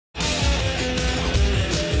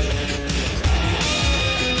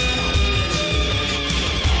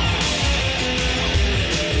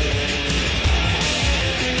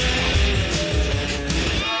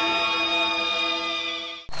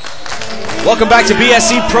Welcome back to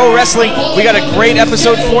BSE Pro Wrestling. We got a great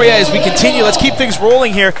episode for you as we continue. Let's keep things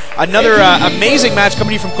rolling here. Another amazing match coming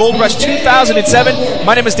to you from Gold Rush 2007.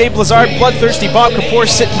 My name is Dave Blizzard. Bloodthirsty Bob Kapoor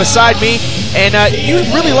sitting beside me. And you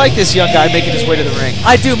really like this young guy making his way to the ring.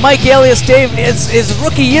 I do. Mike Alias, Dave, is his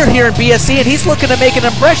rookie year here in BSE, and he's looking to make an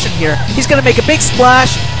impression here. He's going to make a big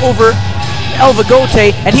splash over El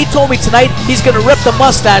Vigote, and he told me tonight he's going to rip the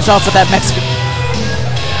mustache off of that Mexican.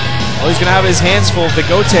 Well, he's going to have his hands full.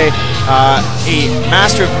 Vigote, a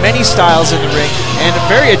master of many styles in the ring, and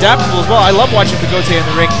very adaptable as well. I love watching Vigote in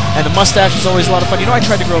the ring, and the mustache is always a lot of fun. You know, I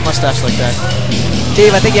tried to grow a mustache like that.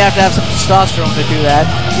 Dave, I think you have to have some testosterone to do that.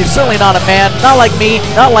 You're certainly not a man, not like me,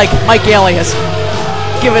 not like Mike Alias.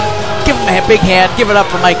 Give him a big hand, give it up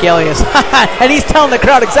for Mike Alias. And he's telling the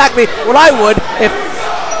crowd exactly what I would if,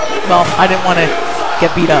 well, I didn't want to get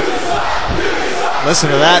beat up. Listen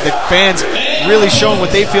to that. The fans really showing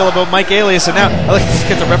what they feel about Mike Alias, and now I like to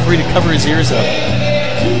get the referee to cover his ears up.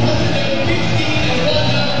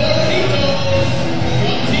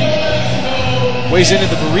 Weighs into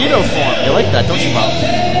the burrito form. You like that, don't you, Bob?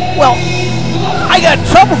 Well, I got in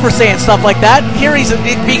trouble for saying stuff like that. Here he's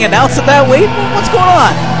being announced at that weight. What's going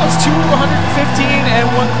on? That's 215 and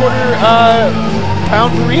 1/4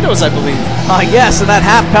 pound burritos, I believe. Yes, and that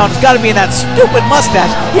half pound has got to be in that stupid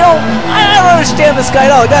mustache. You know, I don't understand this guy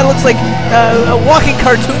at all. The guy looks like a walking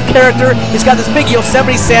cartoon character. He's got this big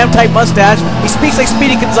Yosemite Sam type mustache. He speaks like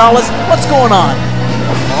Speedy Gonzalez. What's going on?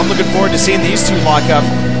 Well, I'm looking forward to seeing these two lock up.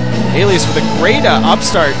 Alias with a great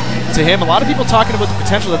upstart to him. A lot of people talking about the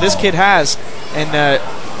potential that this kid has, and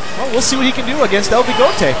well, we'll see what he can do against El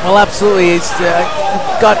Vigote. Well, absolutely. He's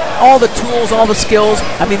got all the tools, all the skills.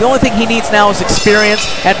 I mean, the only thing he needs now is experience.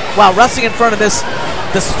 And while wrestling in front of this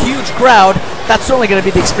huge crowd, that's certainly going to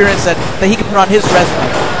be the experience that he can put on his resume.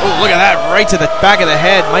 Oh, look at that, right to the back of the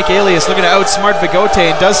head. Mike Alias looking to outsmart Vigote,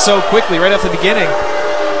 and does so quickly right off the beginning.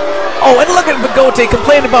 Oh, and look at Vigote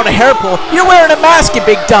complaining about a hair pull. You're wearing a mask, you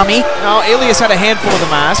big dummy. Now, Alias had a handful of the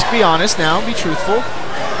mask. Be honest now. Be truthful.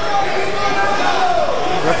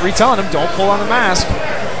 Referee telling him, don't pull on the mask.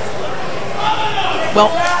 Well,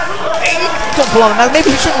 don't pull on the mask. Maybe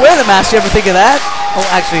he shouldn't wear the mask. You ever think of that? Oh,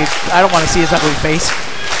 actually, I don't want to see his ugly face.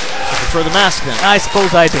 You prefer the mask then? I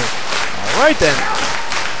suppose I do. All right then.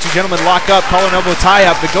 Two gentlemen lock up. Collar and elbow tie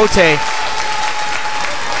up. Vigote.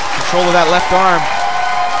 Control of that left arm.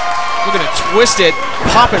 Looking to twist it.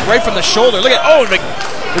 Pop it right from the shoulder. Look at, oh,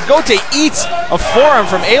 Vigote eats a forearm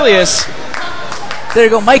from Alias. There you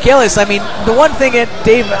go, Mike Alias. I mean, the one thing that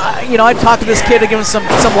Dave, you know, I talked to this kid, I give him some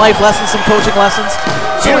life lessons, some coaching lessons.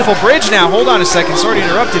 Beautiful bridge now. Hold on a second. Sorry to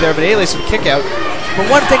interrupt you there, but Alias with a kick out. But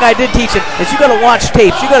one thing I did teach him is you got to watch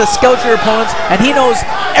tapes. You got to scout your opponents, and he knows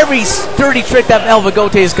every dirty trick that El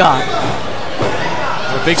Vigote's got.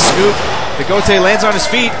 A big scoop. Vigote lands on his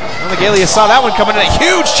feet. I don't think Alias saw that one coming in. A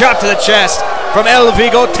huge chop to the chest from El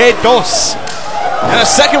Vigote dos. And a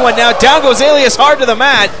second one now. Down goes Alias hard to the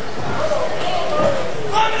mat.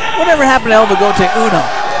 Whatever happened to El Vigote Uno?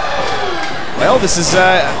 Well, this is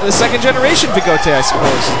the second generation Vigote, I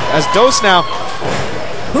suppose. As Dos now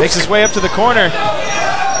makes his way up to the corner.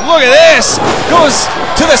 Look at this! Goes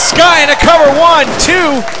to the sky and a cover. 1,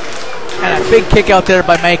 2. And a big kick out there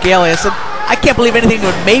by Mike Alias. And I can't believe anything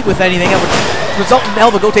would mate with anything that would result in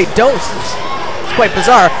El Vigote Dos. It's quite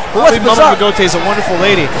bizarre. But what's bizarre? Mama Vigote is a wonderful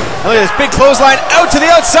lady. And look at this big clothesline out to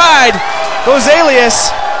the outside. Goes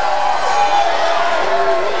Alias.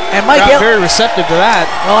 And Mike Not very receptive to that.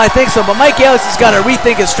 Well, I think so, but Mike Alias has got to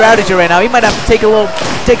rethink his strategy right now. He might have to take a little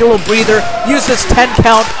breather, use this 10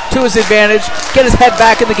 count to his advantage, get his head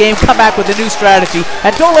back in the game, come back with a new strategy,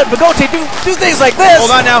 and don't let Vigote do things like this.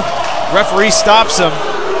 Hold on now. Referee stops him.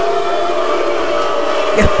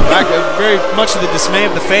 Back, very much to the dismay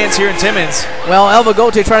of the fans here in Timmins. Well, El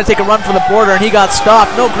Vigote trying to take a run for the border, and he got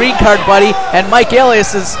stopped. No green card, buddy. And Mike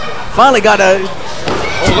Alias has finally got a...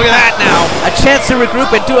 Oh, look at that now. A chance to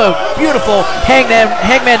regroup and do a beautiful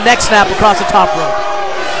hangman neck snap across the top rope.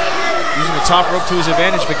 Using the top rope to his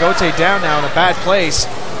advantage. Vigote down now in a bad place.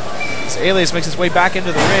 As Alias makes his way back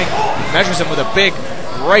into the ring. Measures him with a big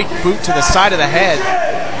right boot to the side of the head.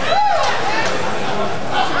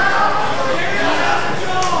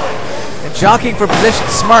 And jockeying for position,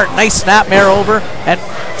 smart, nice snapmare over. And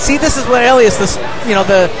see, this is what Alias,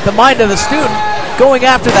 the mind of the student, going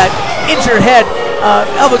after that injured head.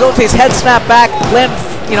 El Vigote's head snapped back, landed,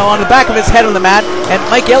 on the back of his head on the mat, and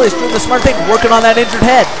Mike Alias doing the smart thing, working on that injured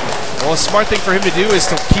head. Well, a smart thing for him to do is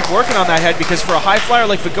to keep working on that head, because for a high flyer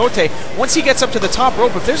like Vigote, once he gets up to the top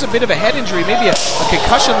rope, if there's a bit of a head injury, maybe a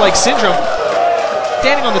concussion-like syndrome,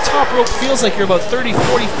 standing on the top rope feels like you're about 30,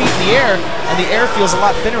 40 feet in the air, and the air feels a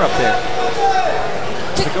lot thinner up there.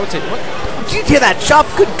 Vigote, what? Did you hear that chop?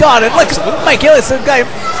 Good God! And look, Mike Elias, the guy,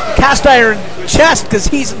 cast iron chest, because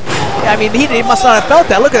he's. I mean, he must not have felt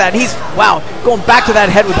that. Look at that. And he's going back to that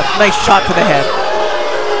head with a nice shot to the head.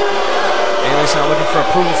 Elias now looking for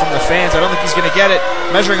approval from the fans. I don't think he's going to get it.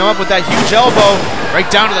 Measuring him up with that huge elbow right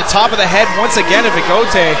down to the top of the head once again of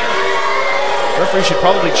Vigote. Referee should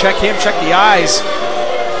probably check him, check the eyes.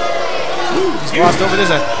 He's glossed over. There's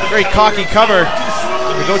a very cocky cover.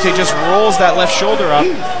 Vigote just rolls that left shoulder up.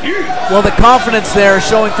 Well, the confidence there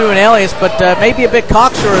showing through in Elias, but maybe a bit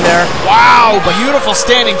cocksure there. Wow, beautiful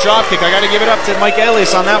standing drop kick. I got to give it up to Mike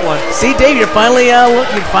Elias on that one. See, Dave, you're finally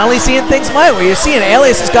seeing things my way. You're seeing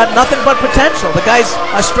Elias has got nothing but potential. The guy's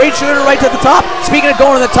a straight shooter right to the top. Speaking of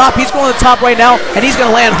going to the top, he's going to the top right now, and he's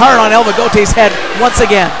going to land hard on El Vigote's head once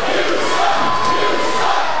again.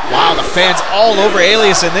 Wow, the fans all over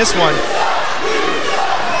Elias in this one.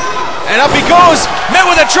 And up he goes, met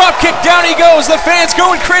with a drop kick, down he goes, the fans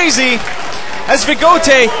going crazy as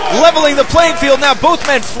Vigote leveling the playing field. Now both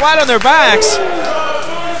men flat on their backs.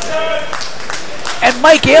 And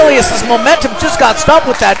Mike Elias' momentum just got stopped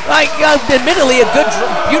with that, admittedly a good,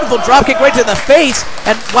 beautiful drop kick right to the face.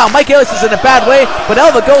 And wow, Mike Elias is in a bad way, but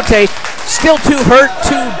El Vigote still too hurt,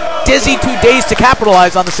 too dizzy, too dazed to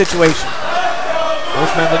capitalize on the situation.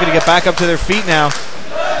 Both men looking to get back up to their feet now.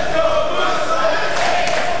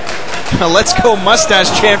 Let's go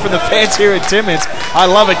mustache chant from the fans here at Timmins. I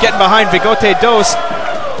love it. Getting behind Vigote Dos.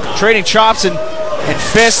 Trading chops and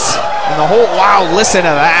fists. And the whole, wow, listen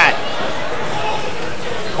to that.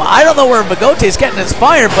 Well, I don't know where Vigote is getting his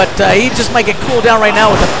fire, but he just might get cooled down right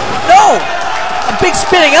now with a... No! A big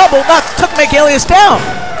spinning elbow took Mike Elias down.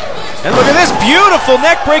 And look at this beautiful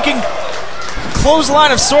neck-breaking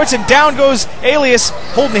clothesline of sorts, and down goes Elias,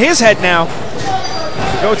 holding his head now.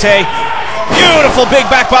 Vigote. Beautiful big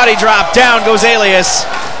back body drop. Down goes Elias.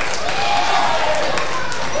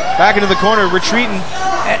 Back into the corner, retreating,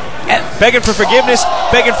 begging for forgiveness,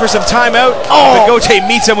 begging for some timeout. Vigote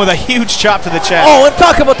meets him with a huge chop to the chest. Oh, and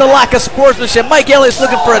talk about the lack of sportsmanship. Mike Elias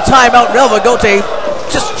looking for a timeout, and El Vigote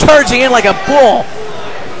just charging in like a bull.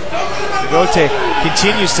 Vigote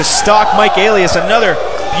continues to stalk Mike Elias. Another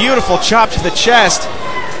beautiful chop to the chest.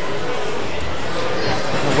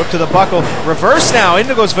 Whip to the buckle. Reverse now. In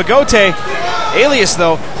goes Vigote. Elias,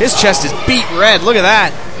 though, his chest is beat red. Look at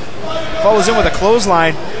that. Follows in with a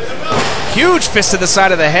clothesline. Huge fist to the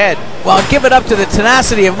side of the head. Well, give it up to the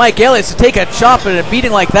tenacity of Mike Elias to take a chop and a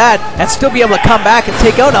beating like that and still be able to come back and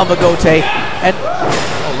take out El Vigote. And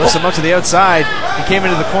lifts him up to the outside. He came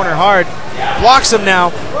into the corner hard. Blocks him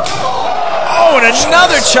now. Oh, and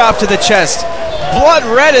another chop to the chest. Blood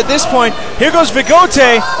red at this point. Here goes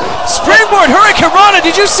Vigote. Springboard Hurricane Rana.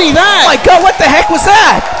 Did you see that? Oh my God, what the heck was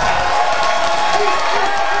that?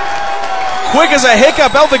 Quick as a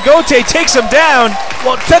hiccup, El Vigote takes him down.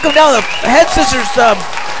 Well, took him down the head scissors,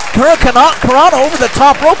 Hurricane Rana over the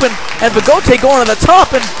top rope, and Vigote going to the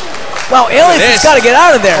top. And wow, Elias has got to get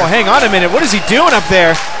out of there. Oh, hang on a minute. What is he doing up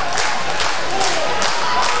there?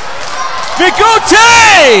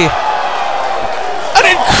 Vigote! An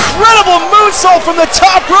incredible moonsault from the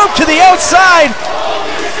top rope to the outside.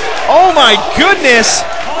 Oh my goodness.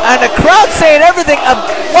 And the crowd saying everything.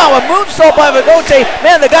 Wow, a moonsault by Vigote.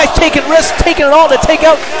 Man, the guy's taking risks, taking it all to take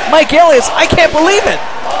out Mike Elias. I can't believe it.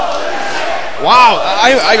 Wow,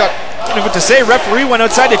 I don't know what to say. Referee went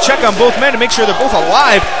outside to check on both men to make sure they're both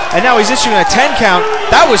alive, and now he's issuing a 10 count.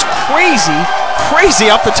 That was crazy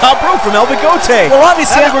off the top rope from El Vigote. Well,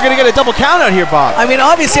 obviously, I think we're going to get a double count out here, Bob. I mean,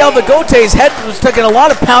 obviously, El Vigote's head was taking a lot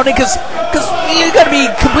of pounding because you got to be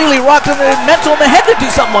completely rocked in the mental in the head to do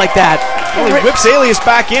something like that. Well, he whips Elias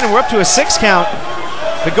back in, and we're up to a 6 count.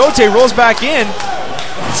 Vigote rolls back in.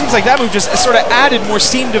 It seems like that move just sort of added more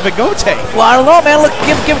steam to Vigote. Well, I don't know, man. Look,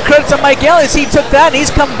 give credit to Mike Elias. He took that, and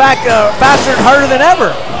he's come back faster and harder than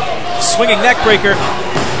ever. Swinging neck breaker.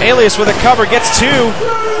 Elias with a cover gets 2.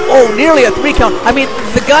 Oh, nearly a 3 count. I mean,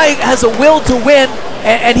 the guy has a will to win,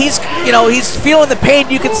 and he's feeling the pain.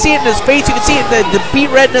 You can see it in his face. You can see it in the beat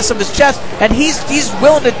redness of his chest, and he's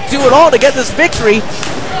willing to do it all to get this victory.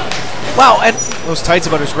 Wow, and those tights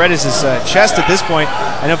about as red as his chest at this point.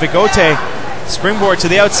 I know Vigote springboard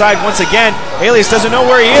to the outside once again. Elias doesn't know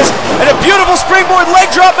where he is, and a beautiful springboard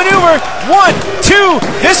leg drop maneuver. 1, 2.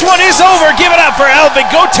 This one is over. Give it up for El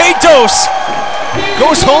Vigote Dos.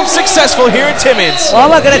 Goes home successful here in Timmins. Well,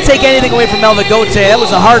 I'm not going to take anything away from El Vigote. That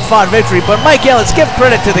was a hard-fought victory. But Mike Elias, give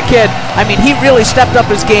credit to the kid. I mean, he really stepped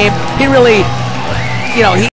up his game. He really, he